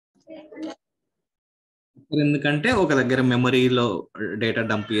ఎందుకంటే ఒక దగ్గర మెమరీలో డేటా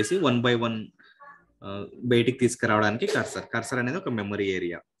డంప్ చేసి 1 by 1 బయటికి తీసుకురావడానికి కర్సర్. కర్సర్ అనేది ఒక మెమరీ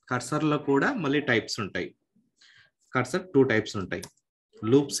ఏరియా. కర్సర్ లో కూడా మళ్ళీ టైప్స్ ఉంటాయి. కర్సర్ 2 టైప్స్ ఉంటాయి.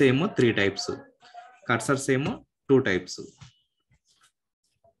 లూప్స్ ఏమో 3 టైప్స్, కర్సర్స్ ఏమో 2 టైప్స్.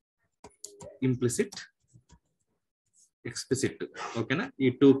 Implicit, explicit. ఓకేనా? ఈ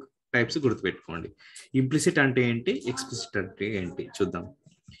 2 టైప్స్ గుర్తుపెట్టుకోండి. ఇంప్లిసిట్ అంటే ఏంటి, ఎక్స్ప్లిసిట్ అంటే ఏంటి చూద్దాం.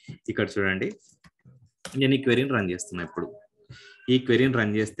 ఇక్కడ చూడండి, నేను ఈ క్వెరీని రన్ చేస్తున్నా. ఇప్పుడు ఈ క్వెరీని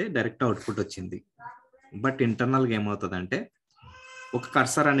రన్ చేస్తే డైరెక్ట్ అవుట్పుట్ వచ్చింది. బట్ ఇంటర్నల్గా ఏమవుతుందంటే ఒక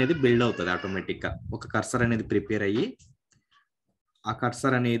కర్సర్ అనేది బిల్డ్ అవుతుంది ఆటోమేటిక్గా. ఒక కర్సర్ అనేది ప్రిపేర్ అయ్యి ఆ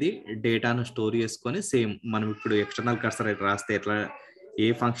కర్సర్ అనేది డేటాను స్టోర్ చేసుకొని, సేమ్ మనం ఇప్పుడు ఎక్స్టర్నల్ కర్సర్ రాస్తే ఎట్లా ఏ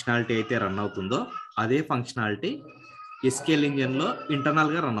ఫంక్షనాలిటీ అయితే రన్ అవుతుందో అదే ఫంక్షనాలిటీ ఎస్క్యూఎల్ ఇంజిన్లో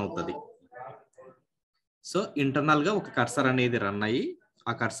ఇంటర్నల్గా రన్ అవుతుంది. సో ఇంటర్నల్గా ఒక కర్సర్ అనేది రన్ అయ్యి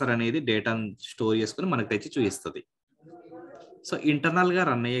ఆ కర్సర్ అనేది డేటాను స్టోర్ చేసుకొని మనకు తెచ్చి చూపిస్తుంది. సో ఇంటర్నల్గా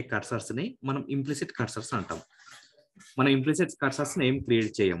రన్ అయ్యే కర్సర్స్ని మనం ఇంప్లిసిట్ కర్సర్స్ అంటాం. మనం ఇంప్లిసిట్ కర్సర్స్ని ఏం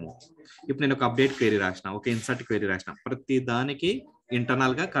క్రియేట్ చేయము. ఇప్పుడు నేను ఒక అప్డేట్ క్వెరీ రాసిన, ఒక ఇన్సర్ట్ క్వెరీ రాసిన, ప్రతి దానికి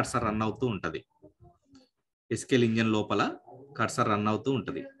ఇంటర్నల్గా కర్సర్ రన్ అవుతూ ఉంటుంది. ఎస్క్యూఎల్ ఇంజిన్ లోపల కర్సర్ రన్ అవుతూ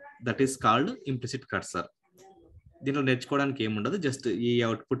ఉంటుంది. That is called implicit cursor. దీంట్లో నేర్చుకోవడానికి ఏముండదు, జస్ట్ ఈ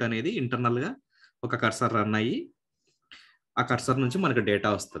అవుట్పుట్ అనేది ఇంటర్నల్గా ఒక కర్సర్ రన్ అయ్యి ఆ కర్సర్ నుంచి మనకు డేటా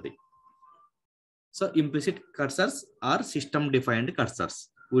వస్తుంది. So implicit cursors are system defined cursors.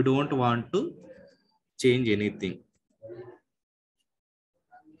 We don't want to change anything.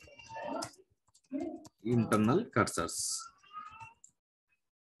 Internal cursors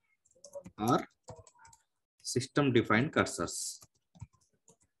are system defined cursors.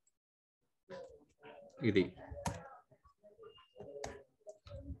 ఇది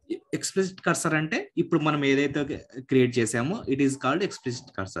ఎక్స్ప్లిసిట్ కర్సర్ అంటే ఇప్పుడు మనం ఏదైతే క్రియేట్ చేసామో it is called explicit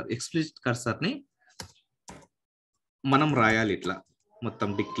cursor. Explicit cursor ని మనం రాయాలి ఇట్లా మొత్తం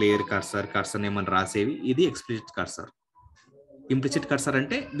డిక్లేర్ కర్సర్, కర్సర్ నేమ్ అని రాసేవి, ఇది ఎక్స్ప్లిసిట్ కర్సర్. ఇంప్లిసిట్ కర్సర్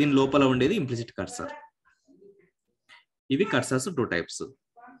అంటే దీని లోపల ఉండేది ఇంప్లిసిట్ కర్సర్. ఇవి cursors 2 types.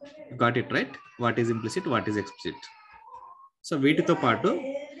 Got it right? What is implicit, what is explicit. So వీటితో పాటు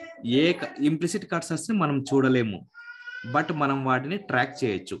ఏ ఇంప్లిసిట్ కర్సర్స్ ని మనం చూడలేము, బట్ మనం వాటిని ట్రాక్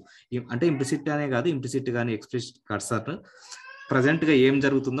చేయొచ్చు. అంటే ఇంప్లిసిట్ అనే కాదు, ఇంప్లిసిట్ కానీ ఎక్స్ప్లిసిట్ కర్సర్ ప్రజెంట్ గా ఏం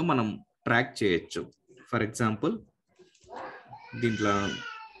జరుగుతుందో మనం ట్రాక్ చేయొచ్చు. ఫర్ ఎగ్జాంపుల్ దీంట్లో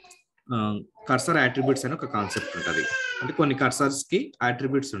కర్సర్ అట్రిబ్యూట్స్ అనే ఒక కాన్సెప్ట్ ఉంటుంది. అంటే కొన్ని కర్సర్స్ కి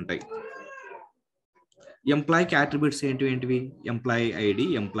అట్రిబ్యూట్స్ ఉంటాయి. ఎంప్లాయీకి అట్రిబ్యూట్స్ ఏంటివి? ఎంప్లాయీ ఐడి,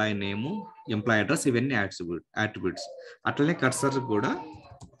 ఎంప్లాయీ నేము, ఎంప్లాయీ అడ్రస్, ఇవన్నీ అట్రిబ్యూట్స్. అట్లనే కర్సర్ కూడా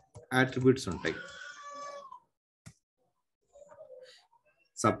అట్రిబ్యూట్స్ ఉంటాయి.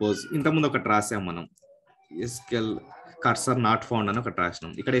 సపోజ్ ఇంతకుముందు ఒకటి రాసాం మనం, ఎస్క్యూఎల్ కర్సర్ నాట్ ఫౌండ్ అని ఒకటి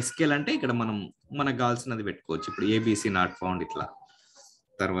రాసినాం. ఇక్కడ ఎస్క్యూఎల్ అంటే ఇక్కడ మనం మనకు కావాల్సినది పెట్టుకోవచ్చు. ఇప్పుడు ఏబిసి నాట్ ఫౌండ్ ఇట్లా.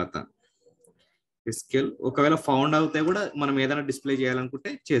 తర్వాత ఎస్క్యూఎల్ ఒకవేళ ఫౌండ్ అవుతే కూడా మనం ఏదైనా డిస్ప్లే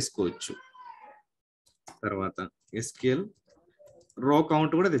చేయాలనుకుంటే చేసుకోవచ్చు. తర్వాత ఎస్క్యూఎల్ రో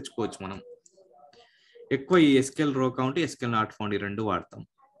కౌంట్ కూడా తెచ్చుకోవచ్చు మనం. ఎక్కువ ఈ ఎస్క్యూఎల్ రో కౌంట్, ఎస్క్యూఎల్ నాట్ ఫౌండ్ ఈ రెండు వాడతాం.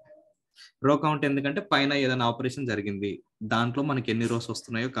 రో కౌంట్ ఎందుకంటే పైన ఏదైనా ఆపరేషన్ జరిగింది, దాంట్లో మనకి ఎన్ని రోస్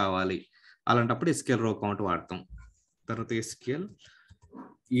వస్తున్నాయో కావాలి, అలాంటప్పుడు ఎస్క్యూఎల్ రో కౌంట్ వాడతాం. తర్వాత SQL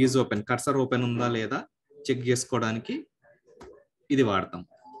is open, cursor open ఉందా లేదా చెక్ చేసుకోవడానికి ఇది వాడతాం.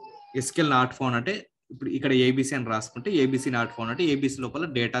 ఎస్క్యూఎల్ నాట్ ఫౌండ్ అంటే ఇప్పుడు ఇక్కడ ఏబిసి అని రాసుకుంటే ఏబిసి నాట్ ఫౌండ్ అంటే ఏబిసి లోపల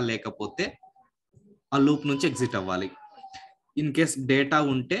డేటా లేకపోతే ఆ లూప్ నుంచి ఎగ్జిట్ అవ్వాలి. ఇన్ కేస్ డేటా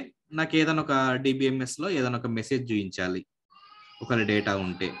ఉంటే నాకు ఏదైనా ఒక డిబిఎంఎస్ లో ఏదైనా ఒక మెసేజ్ చూపించాలి. ఒకవేళ డేటా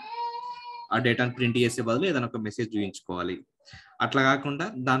ఉంటే ఆ డేటాను ప్రింట్ చేసే బదులు ఏదైనా ఒక మెసేజ్ చూపించుకోవాలి. అట్లా కాకుండా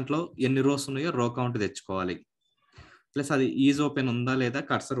దాంట్లో ఎన్ని రోస్ ఉన్నాయో రో కౌంట్ తెచ్చుకోవాలి. ప్లస్ అది ఈజ్ ఓపెన్ ఉందా లేదా,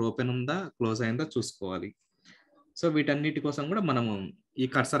 కర్సర్ ఓపెన్ ఉందా క్లోజ్ అయిందా చూసుకోవాలి. సో వీటన్నిటి కోసం కూడా మనము ఈ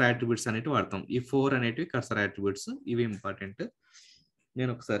కర్సర్ అట్రిబ్యూట్స్ అనేటివి వాడతాం. ఈ 4 అనేటివి కర్సర్ అట్రిబ్యూట్స్. ఇవి ఇంపార్టెంట్.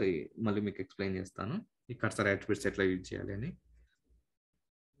 నేను ఒకసారి మళ్ళీ మీకు ఎక్స్ప్లెయిన్ చేస్తాను ఈ కర్సర్ అట్రిబ్యూట్స్ ఎట్లా యూజ్ చేయాలి అని.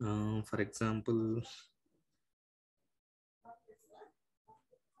 ఫర్ ఎగ్జాంపుల్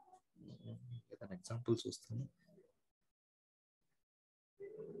ఏదైనా ఎగ్జాంపుల్ చూస్తాను.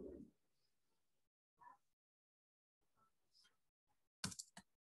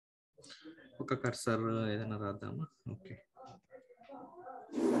 ఒక కర్సర్ ఏదైనా రాద్దామా? ఓకే,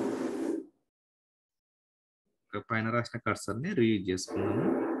 పైన రాసిన కర్సర్ ని రీయూజ్ చేసుకున్నాము.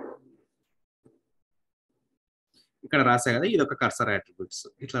 ఇక్కడ రాసా కదా, ఇది ఒక కర్సర్ అట్రిబ్యూట్స్.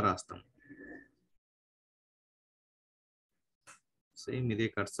 ఇట్లా రాస్తాం. సేమ్ ఇదే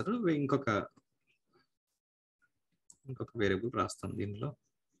కర్సర్ ఇంకొక వేరియబుల్ రాస్తాం దీనిలో.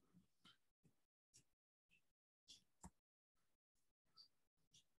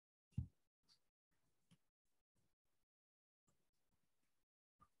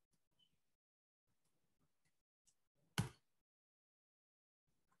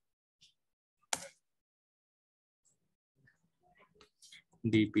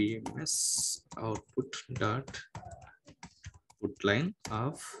 dbms output dot put line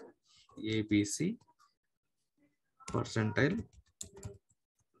of abc percentile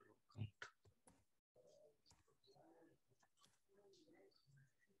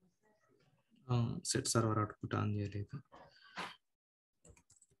set server output on చేయలేదు.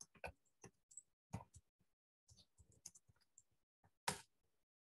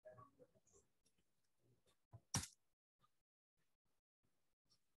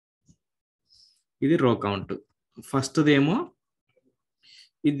 ఇది రో కౌంట్. ఫస్ట్దేమో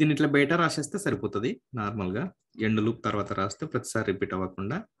ఇది దీని ఇట్లా బయట రాసేస్తే సరిపోతుంది. నార్మల్గా ఎండ్ లూప్ తర్వాత రాస్తే ప్రతిసారి రిపీట్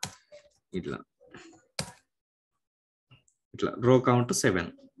అవ్వకుండా ఇట్లా ఇట్లా రో కౌంట్ 7.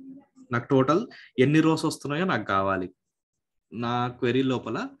 నాకు టోటల్ ఎన్ని రోస్ వస్తున్నాయో నాకు కావాలి. నా క్వెరీ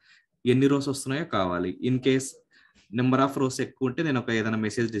లోపల ఎన్ని రోస్ వస్తున్నాయో కావాలి. In case number of rose ఎక్కువ ఉంటే నేను ఒక ఏదైనా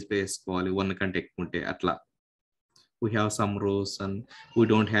మెసేజ్ డిస్ప్లే చేసుకోవాలి. 1 కంటే ఎక్కువ ఉంటే అట్లా we have some rows and we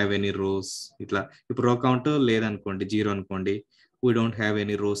don't have any rows. ఇట్లా ఇప్పుడు రో కౌంట్ లేదనుకోండి, 0 అనుకోండి, we don't have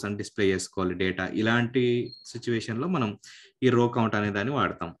any rows అని డిస్ప్లే చేసుకోవాలి డేటా. ఇలాంటి సిచ్యువేషన్ లో మనం ఈ రో కౌంట్ అనే దాన్ని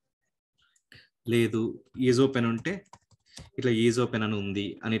వాడతాం. లేదు ఈజ్ ఓపెన్ ఉంటే ఇట్లా ఈజ్ ఓపెన్ అని ఉంది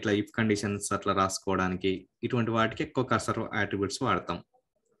అని ఇట్లా ఇఫ్ కండిషన్స్ అట్లా రాసుకోవడానికి ఇటువంటి వాటికి ఎక్కువ కర్సర్ అట్రిబ్యూట్స్ వాడతాం.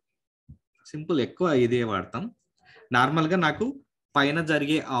 సింపుల్ ఎక్కువ ఇదే వాడతాం. నార్మల్ గా నాకు పైన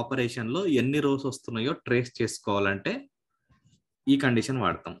జరిగే ఆపరేషన్ లో ఎన్ని రోస్ వస్తున్నాయో ట్రేస్ చేసుకోవాలంటే ఈ కండిషన్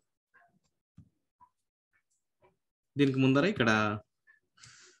వాడతాం. దీనికి ముందర ఇక్కడ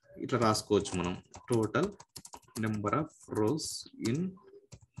ఇట్లా రాసుకోవచ్చు మనం, total number of rows in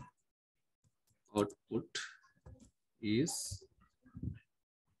output is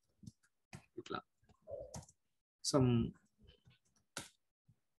ఇట్లా సమ్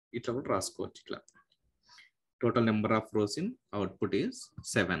ఇట్లా కూడా రాసుకోవచ్చు. ఇట్లా total number of rows in output is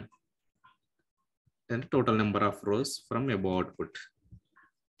 7 and total number of rows from above output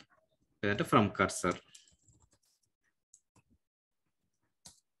and from cursor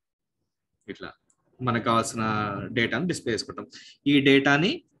ఇట్లా మనకు కావాల్సిన డేటాని డిస్ప్లే చేసుకుంటాం. ఈ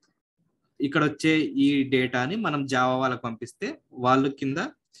డేటాని ఇక్కడ వచ్చే ఈ డేటాని మనం జావా వాళ్ళకి పంపిస్తే వాళ్ళు కింద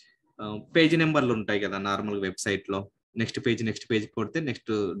పేజీ నెంబర్లు ఉంటాయి కదా నార్మల్ వెబ్సైట్ లో. నెక్స్ట్ పేజ్ కొడితే నెక్స్ట్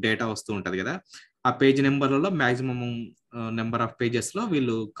డేటా వస్తూ ఉంటది కదా. ఆ పేజ్ నెంబర్లలో మాక్సిమం నెంబర్ ఆఫ్ పేజెస్ లో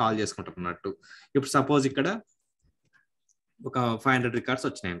వీళ్ళు కాల్ చేసుకుంటారు అన్నట్టు. ఇప్పుడు సపోజ్ ఇక్కడ ఒక 500 రికార్డ్స్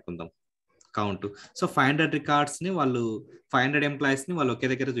వచ్చినాయి అనుకుందాం కౌంట్. సో 500 రికార్డ్స్ ని వాళ్ళు 500 ఎంప్లాయీస్ ని వాళ్ళు ఒకే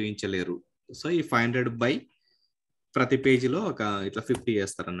దగ్గర చూపించలేరు. సో ఈ 500 బై ప్రతి పేజీలో ఒక ఇట్లా 50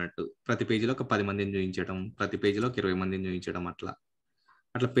 చేస్తారు అన్నట్టు. ప్రతి పేజీలో ఒక 10 మందిని చూపించడం, ప్రతి పేజీలో ఒక 20 మందిని చూపించడం,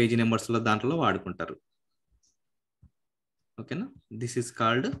 అట్లా పేజీ నెంబర్స్ లో దాంట్లో వాడుకుంటారు. ఓకేనా, this is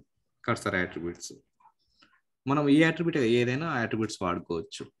called cursor attributes. మనం ఈ అట్రిబ్యూట్ ఏదైనా అట్రిబ్యూట్స్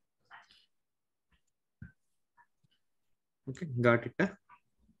వాడుకోవచ్చు. Okay, got it.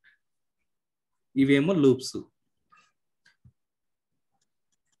 ఇవేమో లూప్స్,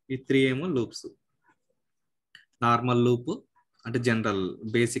 ఈ 3 ఏమో లూప్స్. నార్మల్ లూప్ అంటే జనరల్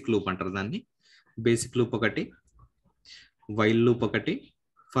బేసిక్ లూప్ అంటారు దాన్ని. బేసిక్ లూప్ ఒకటి, వైల్ లూప్ ఒకటి,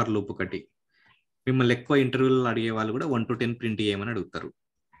 ఫర్ లూప్ ఒకటి. మిమ్మల్ని ఎక్కువ ఇంటర్వ్యూలు అడిగే వాళ్ళు కూడా 1 to 10 ప్రింట్ చేయమని అడుగుతారు.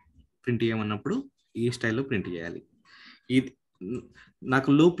 ప్రింట్ చేయమన్నప్పుడు ఈ స్టైల్లో ప్రింట్ చేయాలి. ఇది నాకు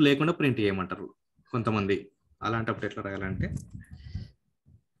లూప్ లేకుండా ప్రింట్ చేయమంటారు కొంతమంది. అలాంటప్పుడు ఎట్లా రాయాలంటే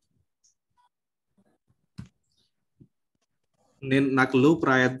నాకు లూప్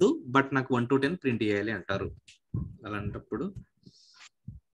రాయొద్దు బట్ నాకు 1 to 10 ప్రింట్ చేయాలి అంటారు. అలాంటప్పుడు